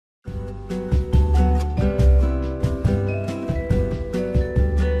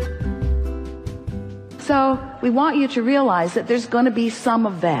So we want you to realize that there's going to be some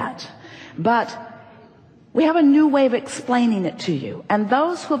of that. But we have a new way of explaining it to you. And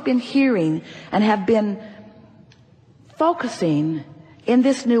those who have been hearing and have been focusing in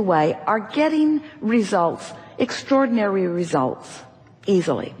this new way are getting results, extraordinary results,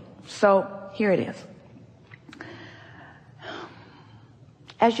 easily. So here it is.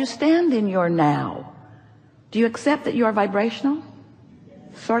 As you stand in your now, do you accept that you are vibrational?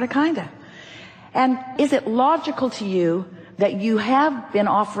 Sort of, kind of. And is it logical to you that you have been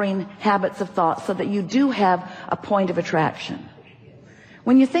offering habits of thought so that you do have a point of attraction?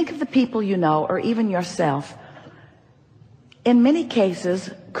 When you think of the people you know, or even yourself, in many cases,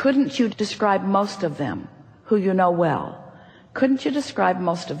 couldn't you describe most of them who you know well? Couldn't you describe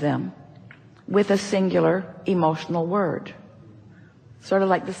most of them with a singular emotional word? Sort of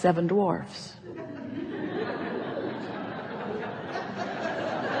like the 7 dwarfs.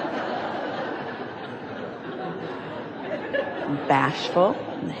 Bashful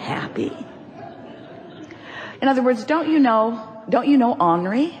and happy. In other words, don't you know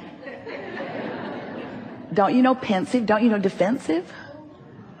ornery? Don't you know pensive? Don't you know defensive?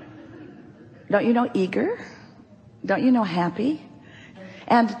 Don't you know eager? Don't you know happy?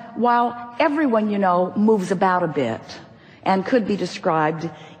 And while everyone you know moves about a bit and could be described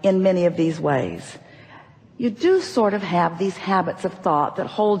in many of these ways, you do sort of have these habits of thought that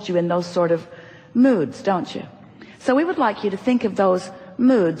hold you in those sort of moods, don't you? So we would like you to think of those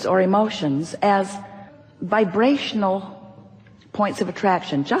moods or emotions as vibrational points of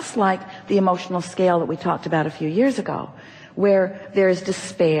attraction, just like the emotional scale that we talked about a few years ago, where there's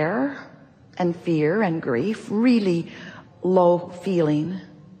despair and fear and grief, really low feeling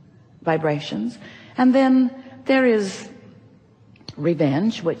vibrations. And then there is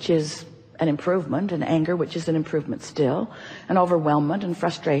revenge, which is an improvement, and anger, which is an improvement still, and overwhelmment and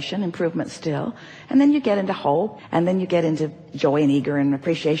frustration, improvement still. And then you get into hope, and then you get into joy and eager and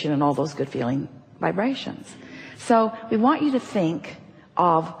appreciation and all those good feeling vibrations. So we want you to think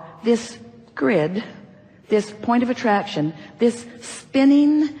of this grid, this point of attraction, this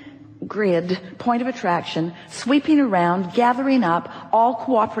spinning grid, point of attraction, sweeping around, gathering up all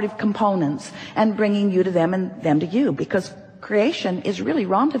cooperative components and bringing you to them and them to you, because creation is really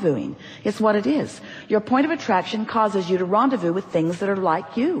rendezvousing. It's what it is. Your point of attraction causes you to rendezvous with things that are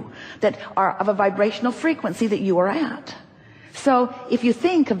like you, that are of a vibrational frequency that you are at. So if you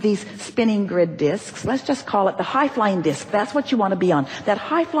think of these spinning grid discs, let's just call it the high-flying disc. That's what you want to be on, that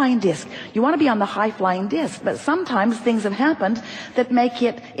high-flying disc. You want to be on the high-flying disc, but sometimes things have happened that make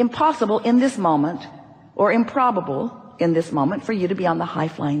it impossible in this moment, or improbable in this moment, for you to be on the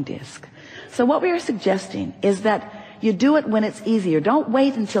high-flying disc. So what we are suggesting is that you do it when it's easier. Don't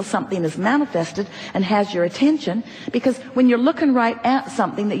wait until something is manifested and has your attention, because when you're looking right at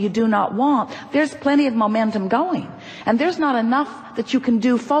something that you do not want, there's plenty of momentum going. And there's not enough that you can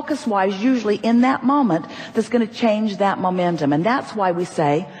do focus-wise usually in that moment that's going to change that momentum. And that's why we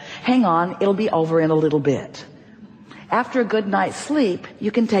say, hang on, it'll be over in a little bit. After a good night's sleep, you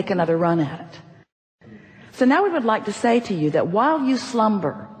can take another run at it. So now we would like to say to you that while you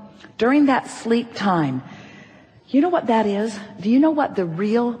slumber, during that sleep time, you know what that is? Do you know what the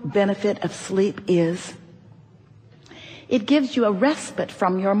real benefit of sleep is? It gives you a respite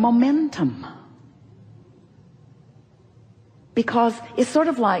from your momentum. Because it's sort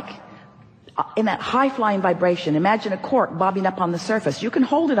of like in that high-flying vibration. Imagine a cork bobbing up on the surface. You can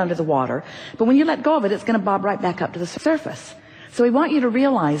hold it under the water, but when you let go of it, it's going to bob right back up to the surface. So we want you to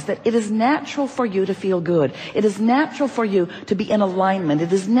realize that it is natural for you to feel good. It is natural for you to be in alignment.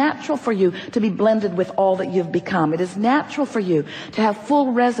 It is natural for you to be blended with all that you've become. It is natural for you to have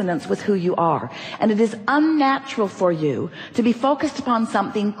full resonance with who you are. And it is unnatural for you to be focused upon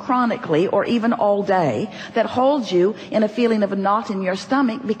something chronically or even all day that holds you in a feeling of a knot in your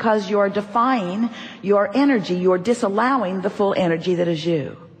stomach, because you're defying your energy. You're disallowing the full energy that is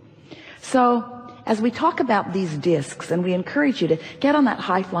you. So as we talk about these discs, and we encourage you to get on that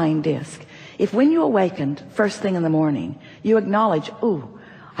high-flying disc, if when you awakened first thing in the morning, you acknowledge, ooh,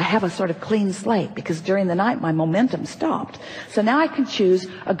 I have a sort of clean slate, because during the night my momentum stopped. So now I can choose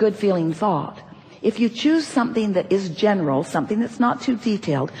a good feeling thought. If you choose something that is general, something that's not too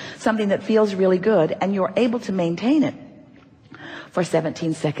detailed, something that feels really good, and you're able to maintain it for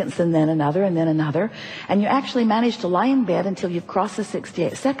 17 seconds, and then another, and you actually manage to lie in bed until you've crossed the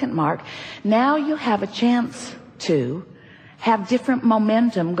 68-second mark, now you have a chance to have different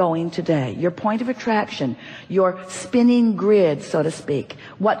momentum going today. Your point of attraction, your spinning grid, so to speak.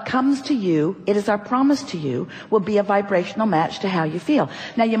 What comes to you, it is our promise to you, will be a vibrational match to how you feel.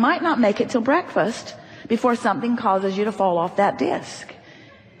 Now, you might not make it till breakfast before something causes you to fall off that disc.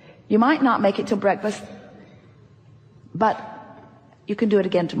 You might not make it till breakfast But you can do it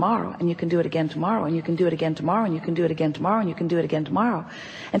again tomorrow, and you can do it again tomorrow, and you can do it again tomorrow, and you can do it again tomorrow, and you can do it again tomorrow.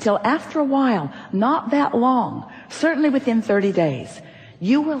 Until after a while, not that long, certainly within 30 days,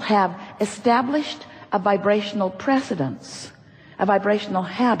 you will have established a vibrational precedence, a vibrational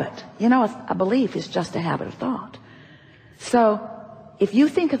habit. You know, a belief is just a habit of thought. So if you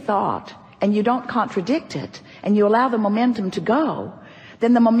think a thought and you don't contradict it, and you allow the momentum to go,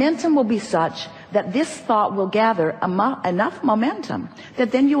 then the momentum will be such that this thought will gather enough momentum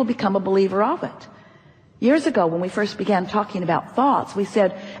that then you will become a believer of it. Years ago, when we first began talking about thoughts, we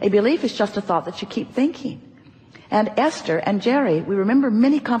said a belief is just a thought that you keep thinking. And Esther and Jerry, we remember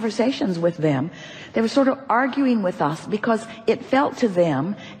many conversations with them. They were sort of arguing with us because it felt to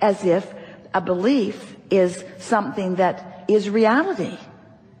them as if a belief is something that is reality.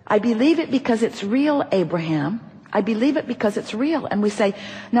 I believe it because it's real, Abraham. I believe it because it's real. And we say,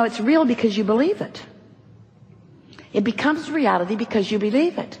 no, it's real because you believe it. It becomes reality because you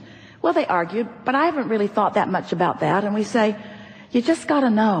believe it. Well, they argued, but I haven't really thought that much about that. And we say, you just got to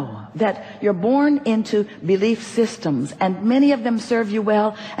know that you're born into belief systems, and many of them serve you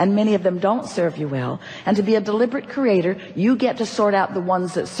well and many of them don't serve you well. And to be a deliberate creator, you get to sort out the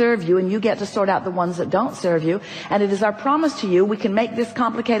ones that serve you, and you get to sort out the ones that don't serve you. And it is our promise to you, we can make this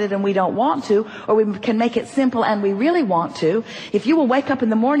complicated and we don't want to, or we can make it simple and we really want to. If you will wake up in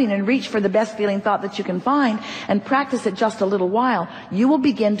the morning and reach for the best feeling thought that you can find and practice it just a little while, you will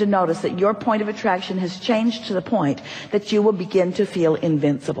begin to notice that your point of attraction has changed to the point that you will begin to feel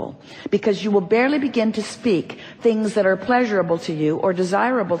invincible, because you will barely begin to speak things that are pleasurable to you or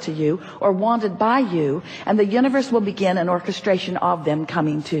desirable to you or wanted by you, and the universe will begin an orchestration of them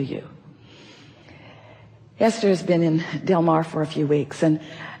coming to you. Esther has been in Del Mar for a few weeks, and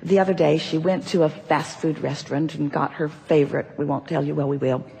the other day she went to a fast food restaurant and got her favorite, we won't tell you, well we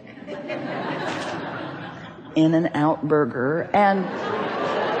will, In-N-Out burger,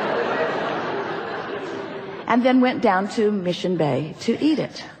 and then went down to Mission Bay to eat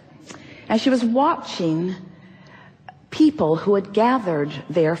it. And she was watching people who had gathered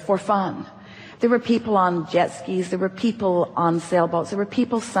there for fun. There were people on jet skis, there were people on sailboats, there were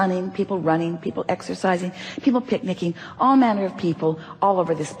people sunning, people running, people exercising, people picnicking, all manner of people all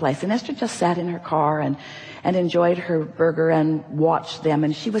over this place. And Esther just sat in her car and enjoyed her burger and watched them,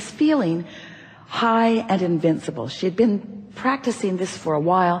 and she was feeling high and invincible. She had been practicing this for a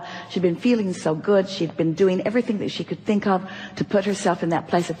while. She'd been feeling so good. She'd been doing everything that she could think of to put herself in that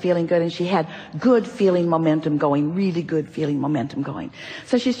place of feeling good, and she had good feeling momentum going, really good feeling momentum going.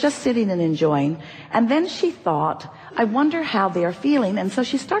 So she's just sitting and enjoying, and then she thought, I wonder how they're feeling. And so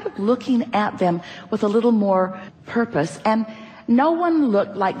she started looking at them with a little more purpose, and no one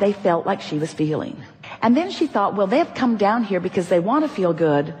looked like they felt like she was feeling. And then she thought, well, they've come down here because they want to feel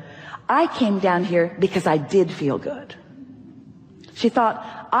good. I came down here because I did feel good. She thought,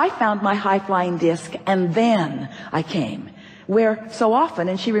 I found my high-flying disc and then I came. Where so often,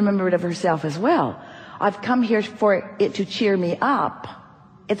 and she remembered of herself as well, I've come here for it to cheer me up.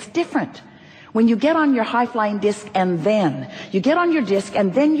 It's different. When you get on your high-flying disc and then, you get on your disc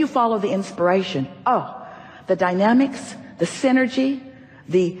and then you follow the inspiration. Oh, the dynamics, the synergy,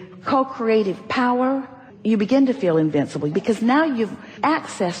 the co-creative power, you begin to feel invincible because now you've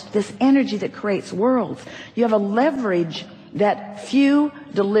accessed this energy that creates worlds. You have a leverage that few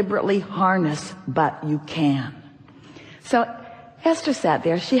deliberately harness, but you can. So Esther sat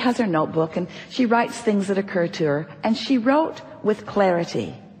there. She has her notebook and she writes things that occur to her, and she wrote with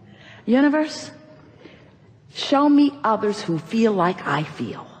clarity, universe, show me others who feel like I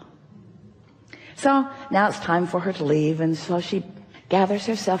feel. So now it's time for her to leave, and so she gathers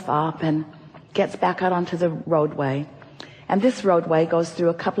herself up and gets back out onto the roadway. And this roadway goes through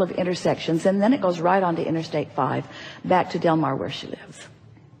a couple of intersections, and then it goes right onto Interstate 5, back to Del Mar where she lives.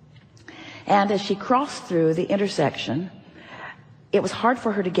 And as she crossed through the intersection, it was hard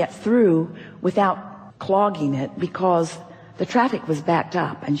for her to get through without clogging it because the traffic was backed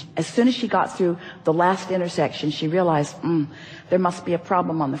up. And as soon as she got through the last intersection, she realized, there must be a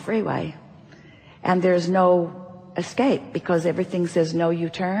problem on the freeway. And there's no escape because everything says no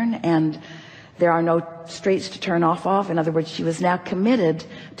U-turn, and there are no streets to turn off of. In other words, she was now committed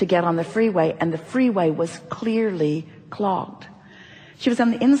to get on the freeway, and the freeway was clearly clogged. She was on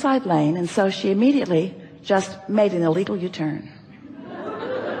the inside lane, and so she immediately just made an illegal U-turn.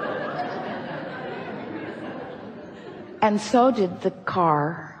 And so did the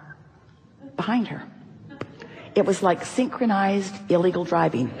car behind her. It was like synchronized illegal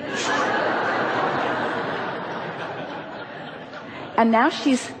driving. And now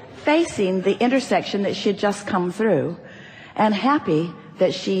she's facing the intersection that she had just come through, and happy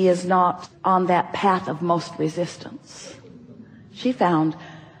that she is not on that path of most resistance. She found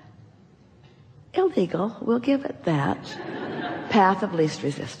illegal, we'll give it that, path of least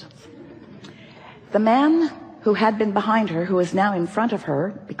resistance. The man who had been behind her, who is now in front of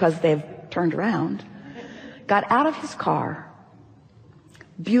her because they've turned around, got out of his car,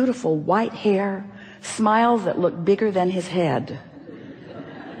 beautiful white hair, smiles that looked bigger than his head,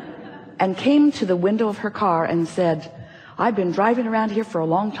 and came to the window of her car and said, I've been driving around here for a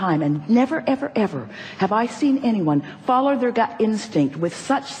long time, and never, ever, ever have I seen anyone follow their gut instinct with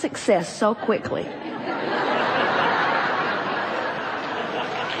such success so quickly.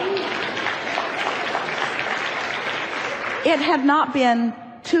 It had not been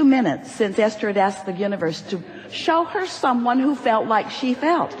 2 minutes since Esther had asked the universe to show her someone who felt like she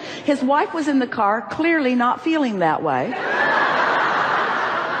felt. His wife was in the car, clearly not feeling that way.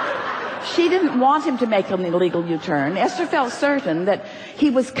 She didn't want him to make an illegal U-turn. Esther felt certain that he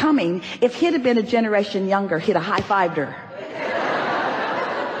was coming. If he'd have been a generation younger, he'd have high-fived her.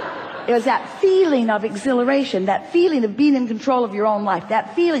 It was that feeling of exhilaration, that feeling of being in control of your own life,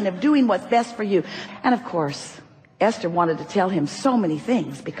 that feeling of doing what's best for you. And of course, Esther wanted to tell him so many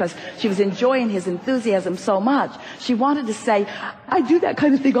things because she was enjoying his enthusiasm so much. She wanted to say, I do that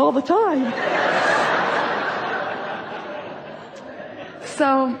kind of thing all the time.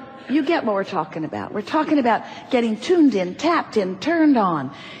 So you get what we're talking about. We're talking about getting tuned in, tapped in, turned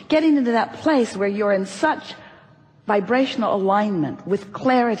on, getting into that place where you're in such vibrational alignment with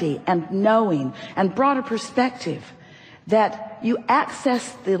clarity and knowing and broader perspective that you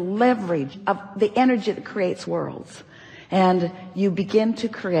access the leverage of the energy that creates worlds, and you begin to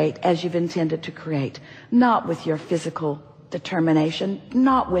create as you've intended to create, not with your physical determination,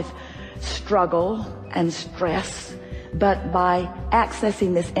 not with struggle and stress, but by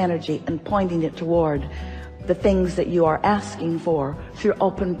accessing this energy and pointing it toward the things that you are asking for through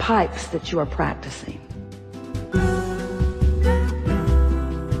open pipes that you are practicing.